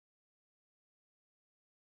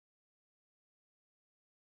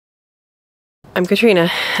I'm Katrina,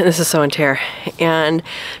 and this is So and Tare, and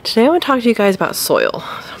today I want to talk to you guys about soil.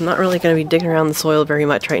 I'm not really going to be digging around the soil very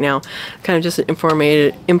much right now, kind of just an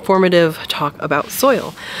informative talk about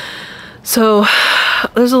soil. So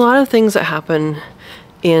there's a lot of things that happen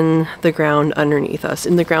in the ground underneath us,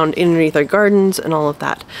 in the ground underneath our gardens and all of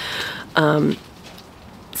that.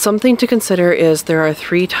 Something to consider is there are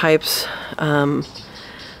three types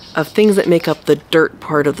of things that make up the dirt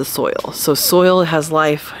part of the soil. So soil has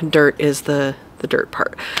life, dirt is the dirt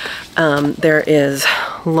part. There is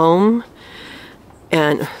loam,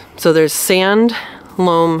 and so there's sand,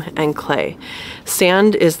 loam, and clay.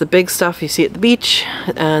 Sand is the big stuff you see at the beach,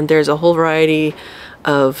 and there's a whole variety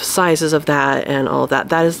of sizes of that and all of that.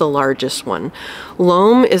 That is the largest one.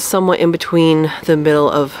 Loam is somewhat in between the middle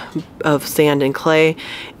of sand and clay,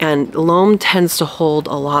 and loam tends to hold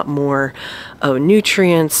a lot more of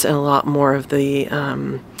nutrients and a lot more of the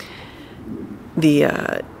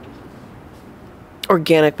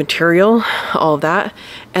organic material, all of that.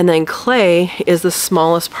 And then clay is the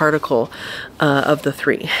smallest particle of the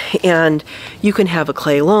three. And you can have a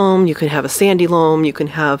clay loam, you can have a sandy loam, you can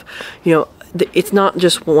have, you know, it's not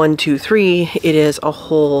just 1, 2, 3, it is a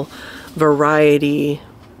whole variety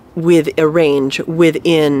with a range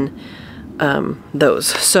within those.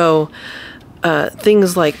 So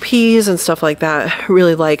things like peas and stuff like that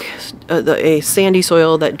really like a sandy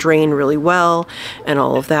soil that drain really well and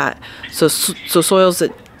all of that. So soils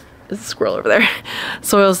that, there's a squirrel over there,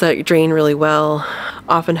 soils that drain really well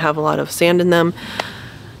often have a lot of sand in them,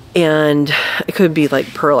 and it could be like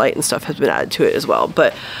perlite and stuff has been added to it as well.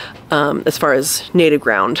 But as far as native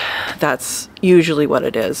ground, that's usually what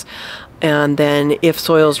it is. And then if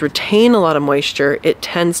soils retain a lot of moisture, it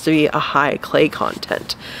tends to be a high clay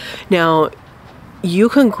content. Now, you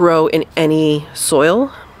can grow in any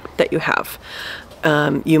soil that you have.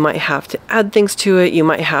 You might have to add things to it. You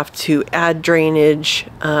might have to add drainage,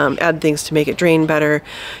 add things to make it drain better.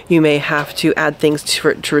 You may have to add things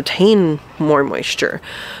to retain more moisture.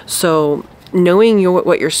 So knowing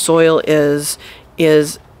what your soil is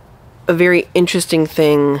a very interesting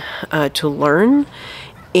thing to learn.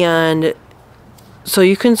 And so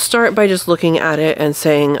you can start by just looking at it and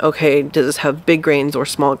saying, okay, does this have big grains or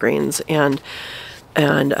small grains? And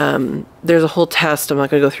there's a whole test I'm not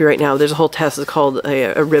going to go through right now. There's a whole test. It's called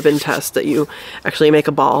a ribbon test, that you actually make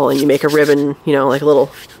a ball and you make a ribbon, you know, like a little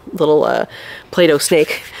Play-Doh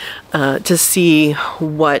snake, to see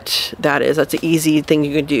what that is. That's an easy thing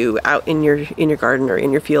you can do out in your garden or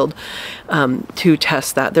in your field to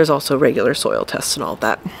test that. There's also regular soil tests and all of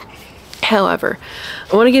that. However,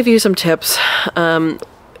 I want to give you some tips.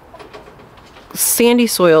 Sandy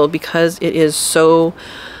soil, because it is so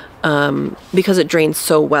because it drains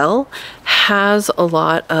so well, has a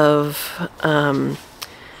lot of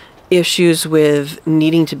issues with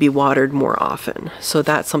needing to be watered more often. So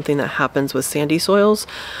that's something that happens with sandy soils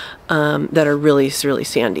that are really, really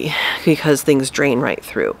sandy, because things drain right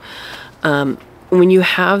through. When you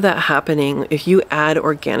have that happening, if you add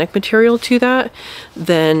organic material to that,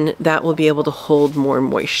 then that will be able to hold more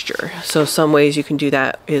moisture. So some ways you can do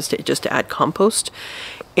that is just to add compost.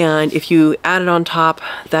 And if you add it on top,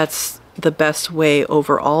 that's the best way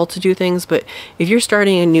overall to do things. But if you're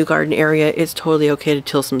starting a new garden area, it's totally okay to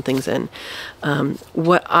till some things in.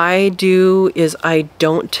 What I do is I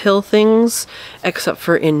don't till things except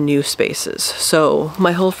for in new spaces. So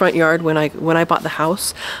my whole front yard, when I bought the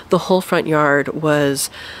house, the whole front yard was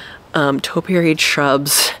topiary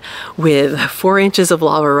shrubs with 4 inches of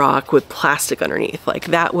lava rock with plastic underneath. Like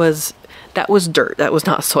that was dirt. That was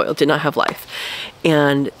not soil. It did not have life.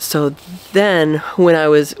 And so then when I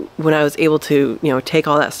was able to, you know, take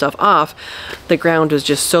all that stuff off, the ground was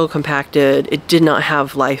just so compacted. It did not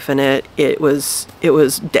have life in it. It was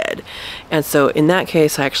dead. And so in that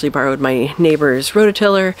case, I actually borrowed my neighbor's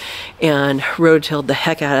rototiller and rototilled the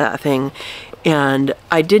heck out of that thing. And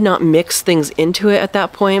I did not mix things into it at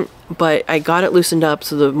that point, but I got it loosened up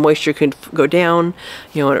so the moisture could go down,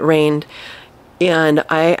 you know, when it rained. And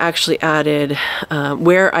I actually added,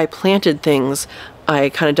 where I planted things, I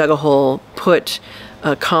kind of dug a hole, put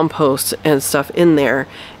compost and stuff in there,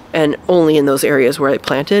 and only in those areas where I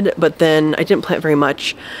planted. But then I didn't plant very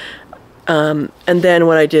much. And then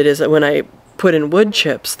what I did is that when I put in wood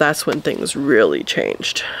chips, that's when things really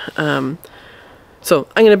changed. So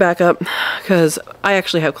I'm going to back up because I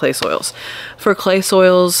actually have clay soils. For clay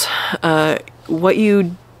soils, what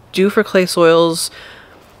you do for clay soils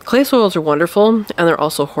are wonderful, and they're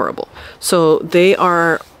also horrible. So they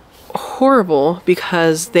are horrible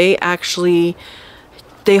because they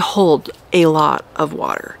hold a lot of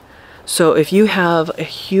water. So if you have a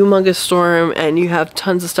humongous storm and you have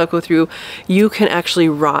tons of stuff go through, you can actually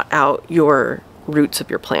rot out your roots of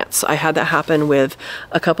your plants. I had that happen with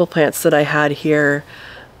a couple plants that I had here.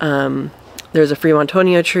 There's a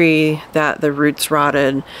Fremontonia tree that the roots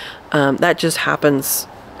rotted. That just happens.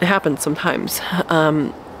 It happens sometimes.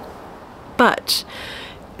 But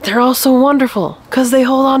they're also wonderful because they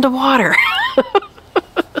hold on to water.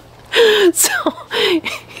 So,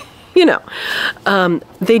 you know,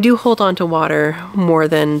 they do hold on to water more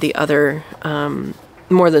than the other,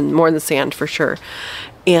 more than sand for sure.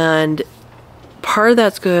 And part of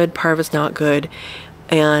that's good, part of it's not good.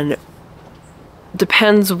 And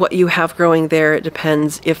depends what you have growing there. It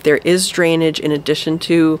depends if there is drainage in addition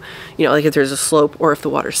to, you know, like if there's a slope or if the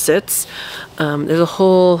water sits. There's a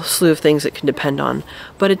whole slew of things it can depend on.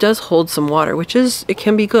 But it does hold some water, which is, it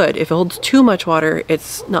can be good. If it holds too much water,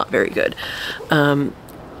 it's not very good.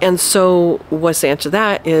 And so what's the answer to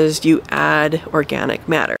that is you add organic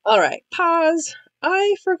matter. All right, pause.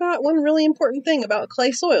 I forgot one really important thing about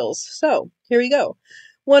clay soils. So here we go.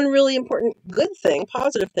 One really important good thing,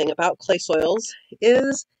 positive thing about clay soils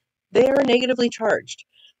is they are negatively charged.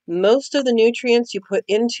 Most of the nutrients you put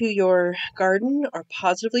into your garden are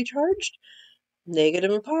positively charged.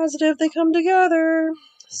 Negative and positive, they come together.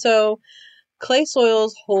 So clay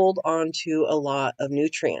soils hold on to a lot of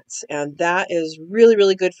nutrients, and that is really,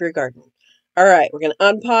 really good for your garden. All right, we're going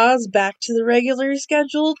to unpause, back to the regular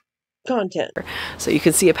scheduled content. So you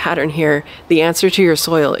can see a pattern here. The answer to your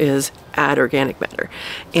soil is add organic matter.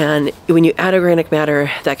 And when you add organic matter,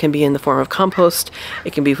 that can be in the form of compost.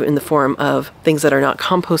 It can be in the form of things that are not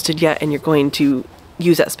composted yet and you're going to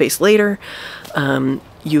use that space later.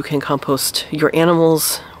 You can compost your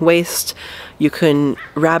animals' waste. You can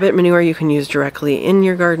rabbit manure you can use directly in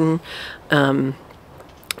your garden,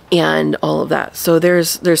 and all of that. So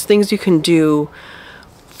there's things you can do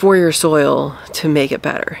for your soil to make it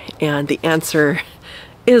better. And the answer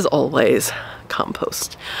is always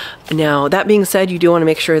compost. Now, that being said, you do want to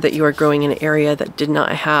make sure that you are growing in an area that did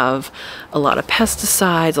not have a lot of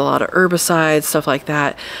pesticides, a lot of herbicides, stuff like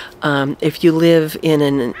that. If you live in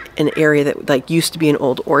an area that like used to be an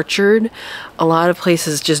old orchard, a lot of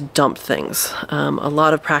places just dumped things. A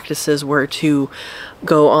lot of practices were to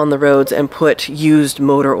go on the roads and put used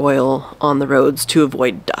motor oil on the roads to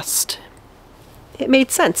avoid dust. It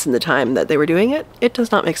made sense in the time that they were doing it. It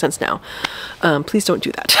does not make sense now. Please don't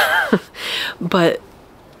do that. But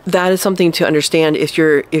that is something to understand. If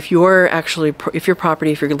your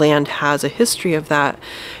property, if your land has a history of that,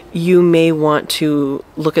 you may want to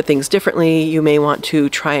look at things differently. You may want to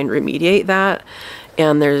try and remediate that.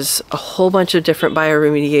 And there's a whole bunch of different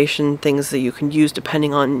bioremediation things that you can use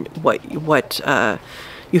depending on what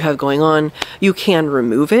you have going on. You can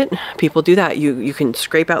remove it. People do that. You can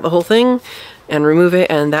scrape out the whole thing and remove it,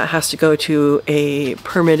 and that has to go to a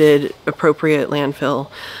permitted, appropriate landfill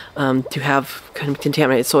to have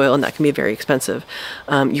contaminated soil, and that can be very expensive.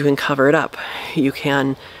 You can cover it up. You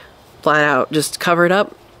can flat out just cover it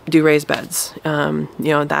up, do raised beds. You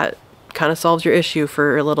know, that kind of solves your issue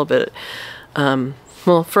for a little bit.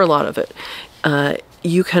 Well, for a lot of it.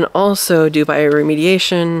 You can also do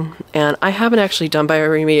bioremediation, and I haven't actually done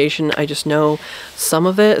bioremediation. I just know some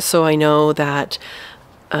of it, so I know that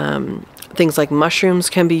things like mushrooms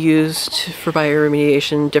can be used for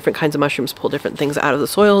bioremediation. Different kinds of mushrooms pull different things out of the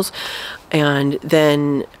soils. And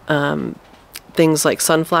then things like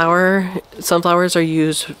sunflowers are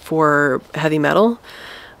used for heavy metal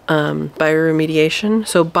bioremediation.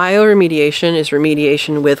 So bioremediation is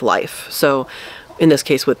remediation with life. So in this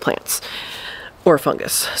case with plants or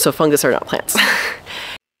fungus. So fungus are not plants.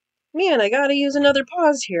 Man, I gotta use another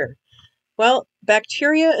pause here. Well,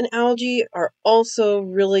 bacteria and algae are also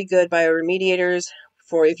really good bioremediators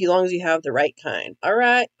for as long as you have the right kind. All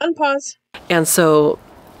right, unpause. And so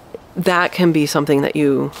that can be something that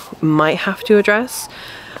you might have to address.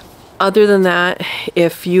 Other than that,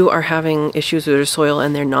 if you are having issues with your soil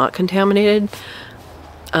and they're not contaminated,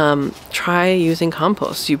 try using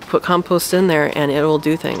compost. You put compost in there and it will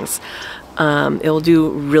do things. It will do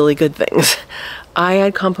really good things. I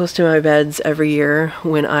add compost to my beds every year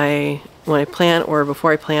when I plant or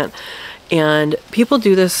before I plant, and people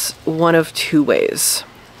do this one of two ways.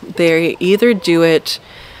 They either do it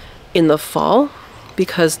in the fall,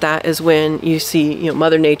 because that is when you see, you know,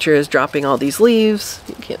 Mother Nature is dropping all these leaves.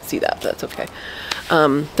 You can't see that, but that's okay.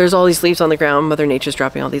 There's all these leaves on the ground. Mother Nature's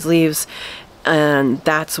dropping all these leaves, and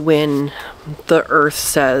that's when the earth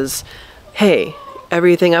says, hey,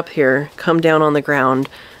 everything up here, come down on the ground,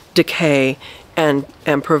 decay, and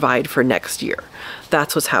provide for next year.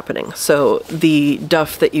 That's what's happening. So the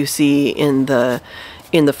duff that you see in the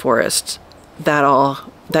forest, the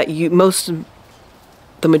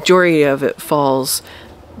majority of it falls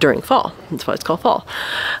during fall. That's why it's called fall.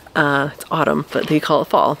 It's autumn, but they call it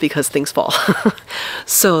fall because things fall.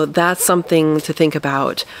 So that's something to think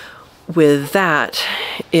about with that,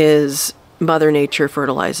 is Mother Nature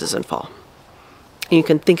fertilizes in fall. And you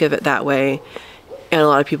can think of it that way, and a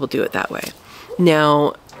lot of people do it that way.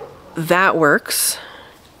 Now, that works.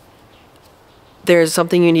 There's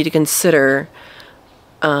something you need to consider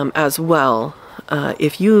as well.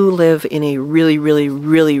 If you live in a really, really,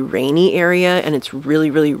 really rainy area, and it's really,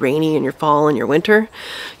 really rainy in your fall and your winter,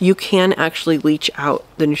 you can actually leach out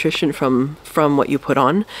the nutrition from what you put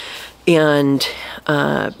on. And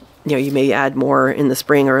you know, you may add more in the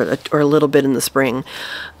spring, or a little bit in the spring.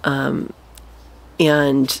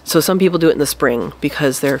 And so some people do it in the spring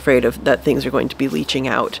because they're afraid of that things are going to be leaching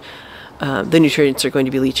out. The nutrients are going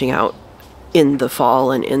to be leaching out in the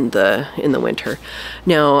fall and in the winter.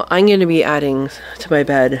 Now, I'm going to be adding to my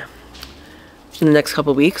bed in the next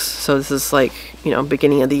couple of weeks. So this is like, you know,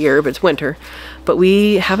 beginning of the year, but it's winter. But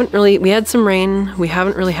we had some rain. We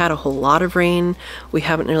haven't really had a whole lot of rain. We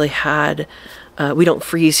haven't really had, we don't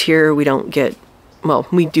freeze here. We don't get, well,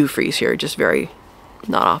 we do freeze here, just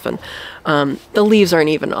not often. The leaves aren't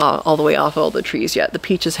even all the way off all the trees yet. The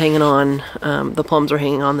peach is hanging on. The plums are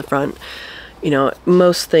hanging on the front. You know,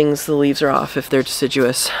 most things the leaves are off if they're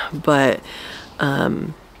deciduous, but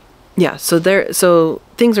yeah, so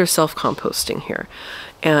things are self-composting here,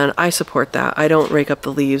 and I support that. I don't rake up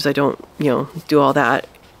the leaves. I don't, you know, do all that.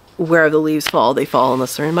 Where the leaves fall, they fall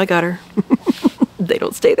unless they're in my gutter. They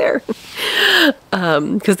don't stay there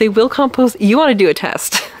because they will compost. You want to do a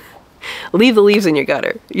test. Leave the leaves in your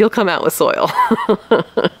gutter. You'll come out with soil.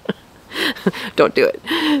 Don't do it.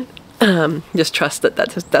 Just trust that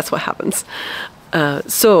that's what happens.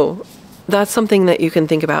 So that's something that you can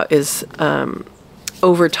think about, is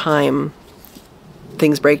over time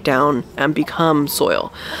things break down and become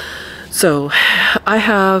soil. So I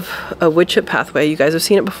have a wood chip pathway. You guys have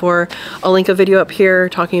seen it before. I'll link a video up here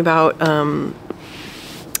talking about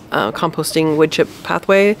composting wood chip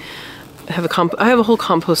pathway. I have a whole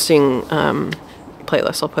composting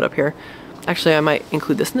playlist I'll put up here. Actually, I might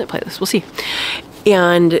include this in the playlist. We'll see.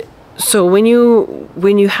 And so when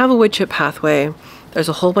you have a wood chip pathway, there's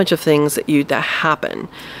a whole bunch of things that happen.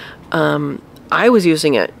 I was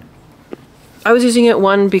using it.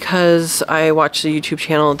 One, because I watched a YouTube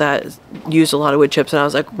channel that used a lot of wood chips, and I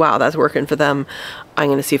was like, wow, that's working for them. I'm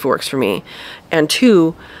going to see if it works for me. And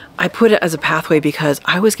two, I put it as a pathway because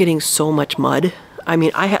I was getting so much mud. I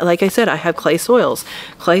mean, like I said, I have clay soils.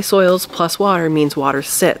 Clay soils plus water means water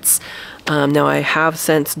sits. Now I have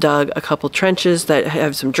since dug a couple trenches that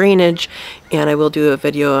have some drainage, and I will do a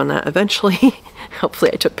video on that eventually.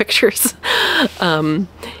 Hopefully I took pictures.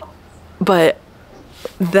 But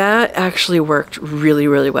that actually worked really,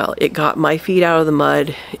 really well. It got my feet out of the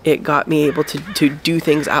mud. It got me able to do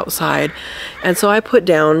things outside. And so I put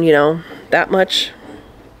down, you know, that much,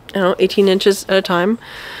 18 inches at a time.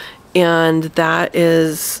 And that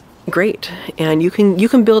is great. And you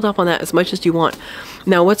can build up on that as much as you want.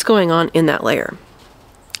 Now, what's going on in that layer?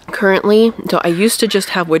 Currently, so I used to just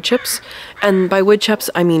have wood chips, and by wood chips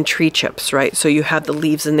I mean tree chips, right? So you have the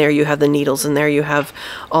leaves in there, you have the needles in there, you have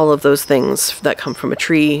all of those things that come from a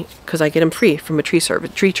tree, because I get them free from a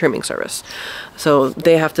tree trimming service. So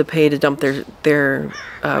they have to pay to dump their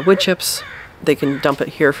wood chips. They can dump it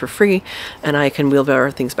here for free, and I can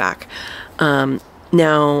wheelbarrow things back.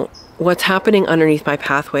 Now, what's happening underneath my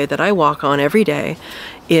pathway that I walk on every day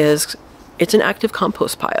is it's an active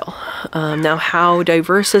compost pile. Now, how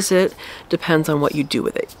diverse is it depends on what you do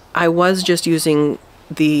with it. I was just using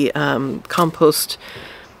the compost.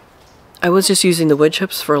 I was just using the wood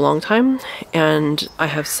chips for a long time, and I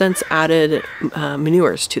have since added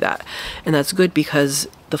manures to that. And that's good because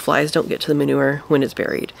the flies don't get to the manure when it's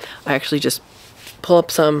buried. I actually just pull up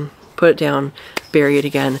some, put it down, bury it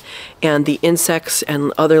again, and the insects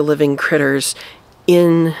and other living critters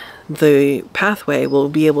in the pathway will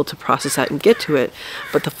be able to process that and get to it,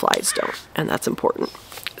 but the flies don't, and that's important.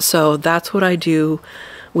 So that's what I do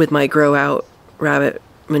with my grow out rabbit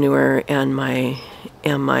manure and my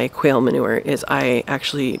quail manure, is I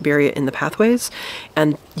actually bury it in the pathways,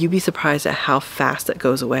 and you'd be surprised at how fast it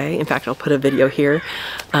goes away. In fact, I'll put a video here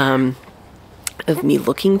of me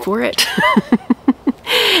looking for it.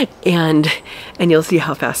 and you'll see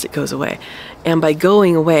how fast it goes away. And by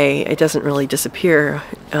going away, it doesn't really disappear.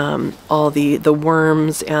 All the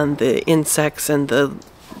worms and the insects and the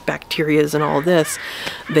bacterias and all of this,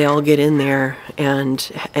 they all get in there and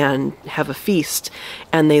have a feast,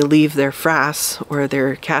 and they leave their frass or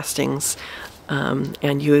their castings,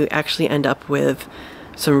 and you actually end up with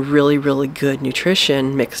some really, really good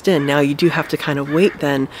nutrition mixed in. Now you do have to kind of wait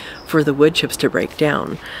then for the wood chips to break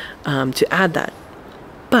down to add that.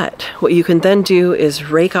 But what you can then do is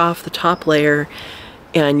rake off the top layer,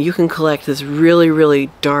 and you can collect this really, really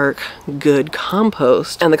dark, good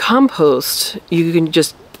compost. And the compost, you can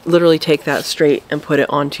just literally take that straight and put it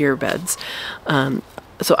onto your beds.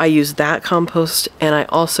 So I use that compost, and I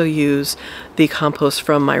also use the compost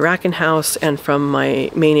from my racking house and from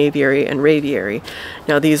my main aviary and raviary.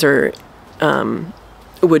 Now these are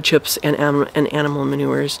wood chips and animal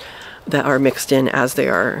manures that are mixed in as they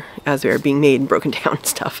are being made and broken down and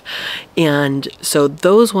stuff. And so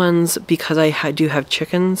those ones, because I do have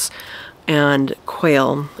chickens and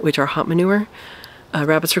quail, which are hot manure,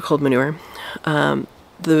 rabbits are cold manure.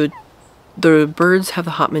 The birds have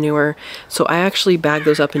the hot manure, so I actually bag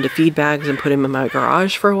those up into feed bags and put them in my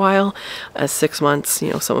garage for a while, 6 months,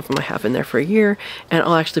 you know, some of them I have in there for a year, and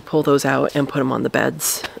I'll actually pull those out and put them on the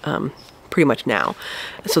beds pretty much now.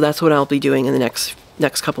 So that's what I'll be doing in the next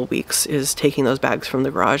couple weeks, is taking those bags from the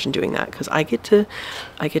garage and doing that, because I get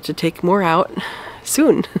to take more out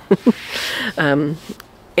soon.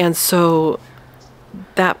 And so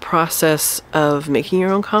that process of making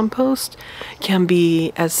your own compost can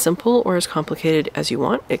be as simple or as complicated as you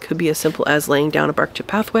want. It could be as simple as laying down a bark chip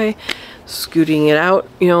pathway, scooting it out,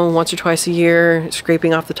 you know, once or twice a year,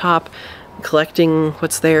 scraping off the top, collecting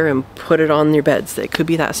what's there and put it on your beds. It could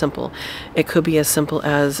be that simple. It could be as simple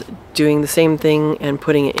as doing the same thing and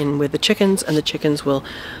putting it in with the chickens, and the chickens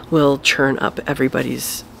will churn up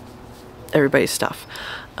everybody's stuff.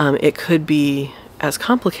 It could be as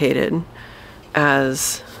complicated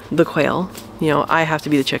as the quail. You know, I have to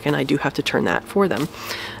be the chicken. I do have to turn that for them.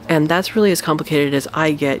 And that's really as complicated as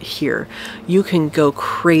I get here. You can go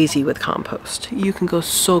crazy with compost. You can go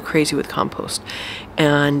so crazy with compost.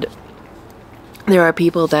 And there are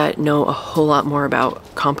people that know a whole lot more about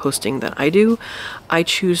composting than I do. I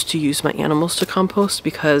choose to use my animals to compost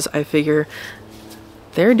because I figure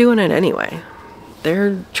they're doing it anyway.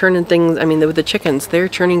 They're churning things, I mean, with the chickens, they're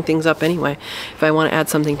churning things up anyway. If I want to add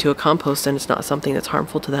something to a compost and it's not something that's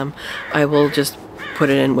harmful to them, I will just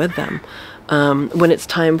put it in with them. When it's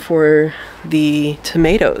time for the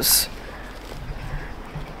tomatoes,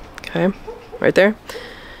 okay, right there.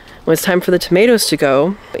 When it's time for the tomatoes to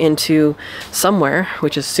go into somewhere,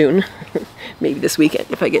 which is soon, maybe this weekend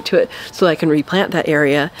if I get to it, so I can replant that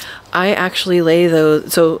area, I actually lay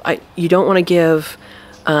those, so you don't want to give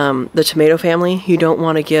the tomato family, you don't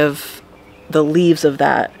want to give the leaves of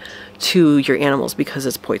that to your animals because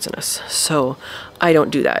it's poisonous. So I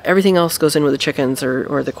don't do that. Everything else goes in with the chickens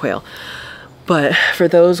or the quail. But for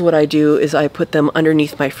those, what I do is I put them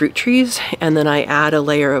underneath my fruit trees, and then I add a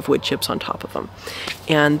layer of wood chips on top of them.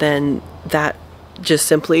 And then that just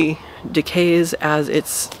simply decays as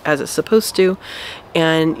it's supposed to,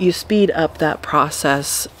 and you speed up that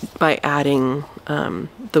process by adding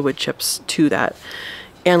the wood chips to that,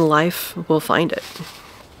 and life will find it.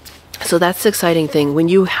 So that's the exciting thing. When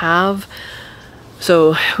you have,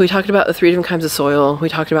 so we talked about the 3 different kinds of soil. We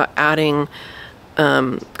talked about adding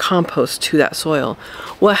compost to that soil.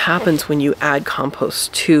 What happens when you add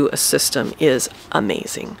compost to a system is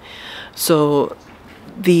amazing. So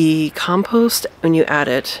the compost, when you add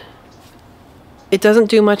it, it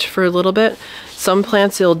doesn't do much for a little bit. Some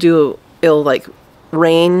plants it'll like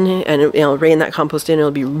rain, and it'll rain that compost in,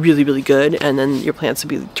 it'll be really, really good, and then your plants will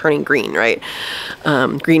be turning green, right?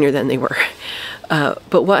 Greener than they were.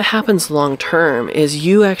 But what happens long term is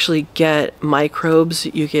you actually get microbes,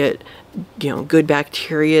 you get good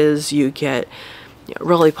bacterias, you get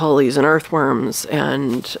roly-polies and earthworms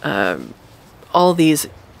and all these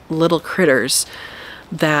little critters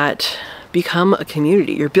that become a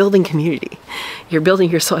community. You're building community. You're building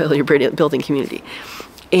your soil, you're building community.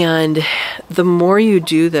 And the more you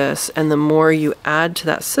do this and the more you add to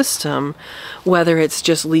that system, whether it's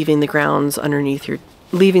just leaving the grounds underneath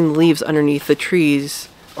leaving the leaves underneath the trees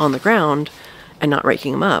on the ground and not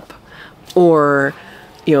raking them up, or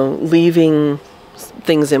leaving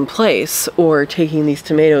things in place, or taking these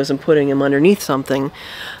tomatoes and putting them underneath something,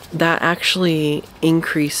 that actually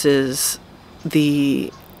increases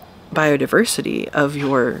the biodiversity of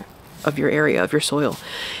your area, of your soil.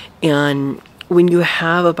 And when you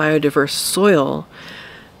have a biodiverse soil,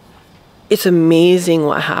 it's amazing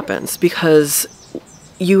what happens, because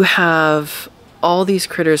you have all these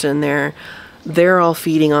critters in there. They're all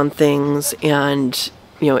feeding on things and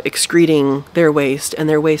excreting their waste, and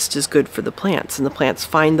their waste is good for the plants, and the plants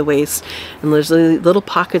find the waste, and there's little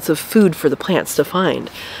pockets of food for the plants to find.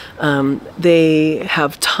 They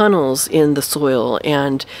have tunnels in the soil,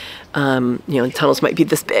 and Tunnels might be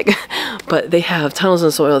this big, but they have tunnels in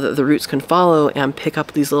the soil that the roots can follow and pick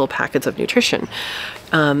up these little packets of nutrition.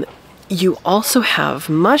 You also have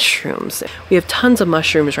mushrooms. We have tons of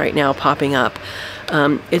mushrooms right now popping up.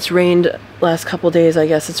 It's rained last couple days, I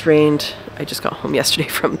guess it's rained. I just got home yesterday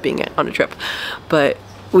from being on a trip, but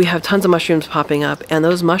we have tons of mushrooms popping up, and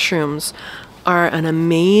those mushrooms are an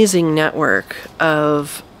amazing network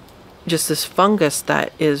of just this fungus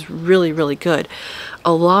that is really, really good.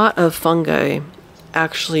 A lot of fungi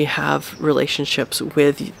actually have relationships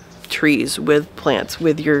with trees, with plants,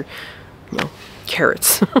 with your,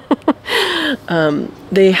 carrots.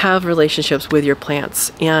 They have relationships with your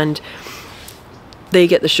plants, and they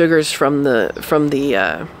get the sugars from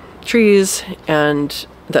the trees, and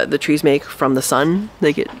that the trees make from the sun.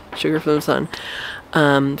 They get sugar from the sun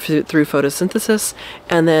through photosynthesis,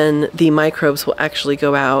 and then the microbes will actually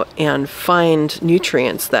go out and find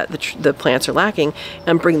nutrients that the plants are lacking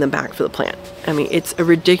and bring them back for the plant. I mean, it's a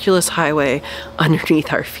ridiculous highway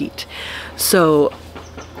underneath our feet. So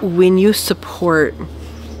when you support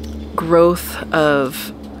growth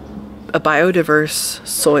of a biodiverse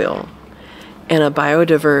soil and a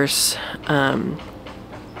biodiverse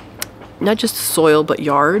not just soil, but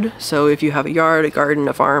yard. So if you have a yard, a garden,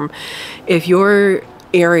 a farm, if your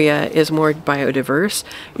area is more biodiverse,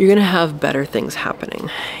 you're going to have better things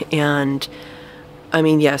happening. And I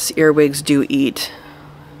mean, yes, earwigs do eat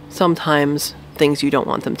sometimes things you don't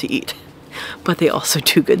want them to eat, but they also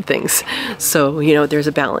do good things. So, there's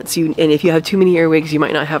a balance. And if you have too many earwigs, you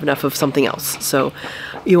might not have enough of something else. So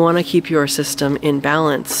you want to keep your system in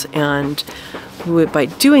balance. And by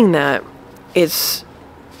doing that,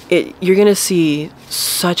 you're going to see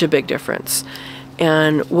such a big difference.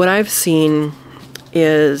 And what I've seen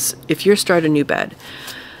is if you start a new bed,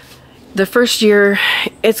 the first year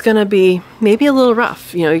it's going to be maybe a little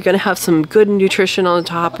rough. You're going to have some good nutrition on the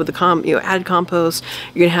top with the added compost.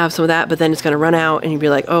 You're going to have some of that, but then it's going to run out and you'll be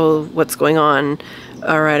like, oh, what's going on?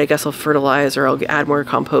 All right, I guess I'll fertilize or I'll add more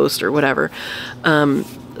compost or whatever.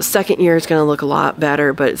 Second year is going to look a lot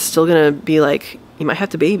better, but it's still going to be like, you might have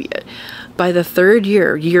to baby it. By the third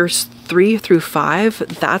year, years 3 through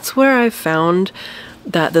 5, that's where I found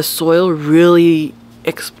that the soil really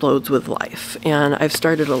explodes with life. And I've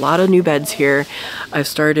started a lot of new beds here. I've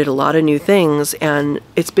started a lot of new things, and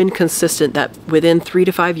it's been consistent that within 3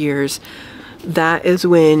 to 5 years, that is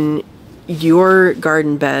when your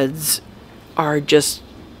garden beds are just,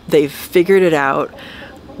 they've figured it out.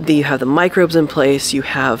 You have the microbes in place, you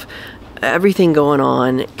have everything going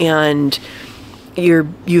on, and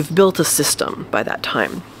you've built a system by that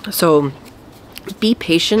time. So be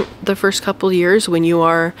patient the first couple years when you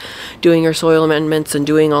are doing your soil amendments and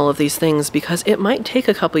doing all of these things, because it might take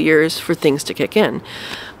a couple years for things to kick in.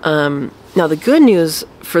 Now the good news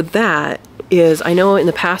for that is, I know in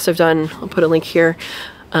the past I'll put a link here,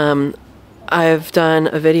 I've done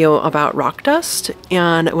a video about rock dust,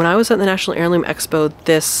 and when I was at the National Heirloom Expo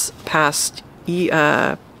this past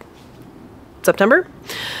September,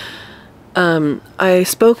 I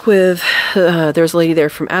spoke with, there's a lady there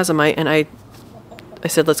from Azomite, and I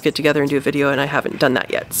said, let's get together and do a video, and I haven't done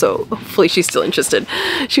that yet. So hopefully she's still interested.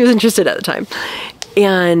 She was interested at the time.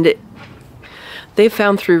 And they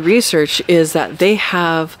found through research is that they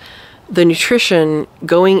have the nutrition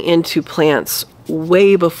going into plants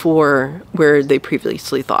way before where they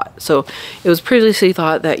previously thought. So it was previously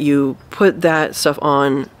thought that you put that stuff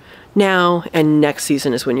on now, and next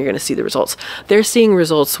season is when you're going to see the results. They're seeing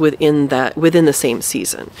results within the same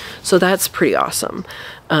season. So that's pretty awesome.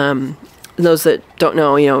 Those that don't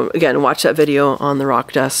know, again, watch that video on the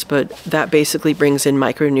rock dust, but that basically brings in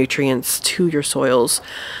micronutrients to your soils,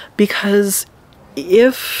 because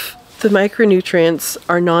if the micronutrients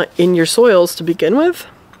are not in your soils to begin with,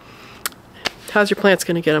 how's your plants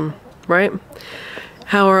going to get them, right?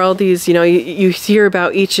 How are all these, you hear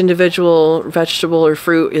about each individual vegetable or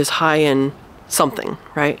fruit is high in something,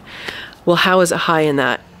 right? Well, how is it high in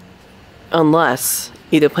that? Unless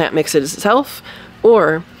either plant makes it itself,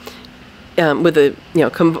 or with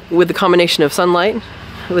the combination of sunlight,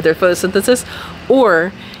 with their photosynthesis,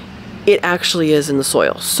 or it actually is in the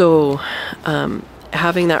soil. So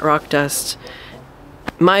having that rock dust,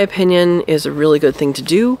 my opinion, is a really good thing to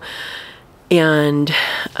do. And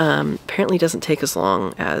apparently doesn't take as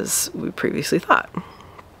long as we previously thought,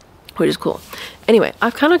 which is cool. Anyway,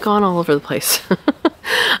 I've kind of gone all over the place.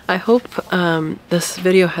 I hope this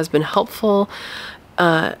video has been helpful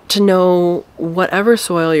to know whatever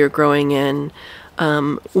soil you're growing in.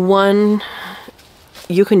 One,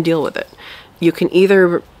 you can deal with it. You can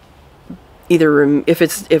either if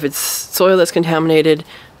it's soil that's contaminated,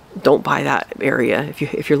 don't buy that area.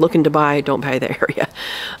 If you're looking to buy, don't buy that area.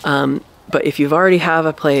 But if you've already have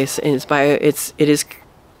a place and it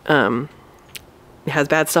has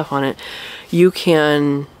bad stuff on it, you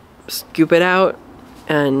can scoop it out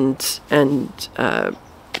and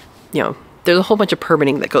you know, there's a whole bunch of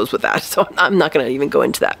permitting that goes with that. So I'm not going to even go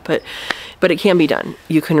into that, but it can be done.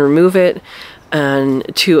 You can remove it and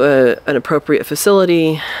to an appropriate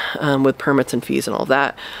facility with permits and fees and all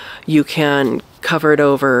that. You can cover it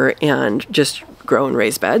over and just grow and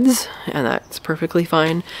raise beds, and that's perfectly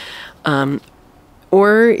fine.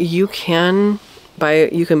 Or you can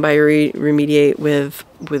remediate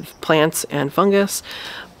with plants and fungus.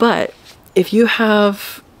 But if you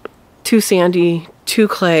have too sandy, too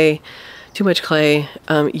much clay,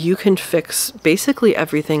 you can fix basically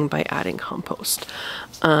everything by adding compost.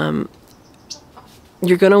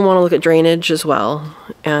 You're going to want to look at drainage as well,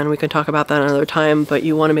 and we can talk about that another time, but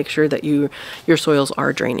you want to make sure that your soils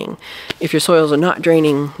are draining. If your soils are not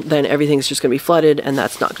draining, then everything's just going to be flooded, and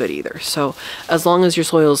that's not good either. So as long as your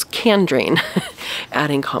soils can drain,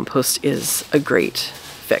 adding compost is a great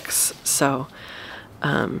fix. So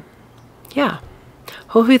yeah.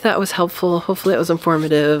 Hopefully that was helpful. Hopefully it was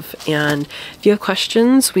informative. And if you have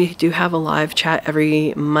questions, we do have a live chat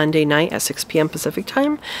every Monday night at 6 p.m. Pacific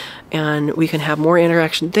time, and we can have more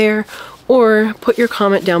interaction there, or put your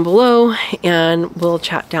comment down below and we'll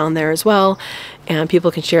chat down there as well. And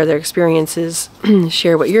people can share their experiences,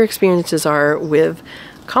 share what your experiences are with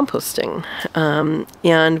composting,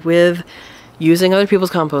 and with using other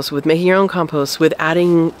people's compost, with making your own compost, with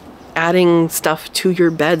adding stuff to your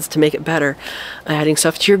beds to make it better, adding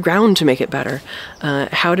stuff to your ground to make it better,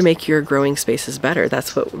 how to make your growing spaces better.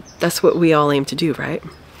 That's what we all aim to do, right?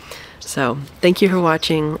 So thank you for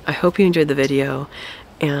watching. I hope you enjoyed the video,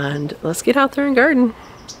 and let's get out there and garden.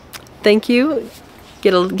 Thank you.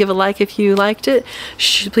 Give a like if you liked it.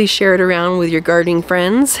 Please share it around with your gardening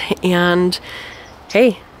friends, and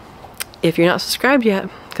hey, if you're not subscribed yet,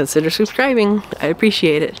 consider subscribing. I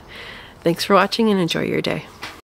appreciate it. Thanks for watching and enjoy your day.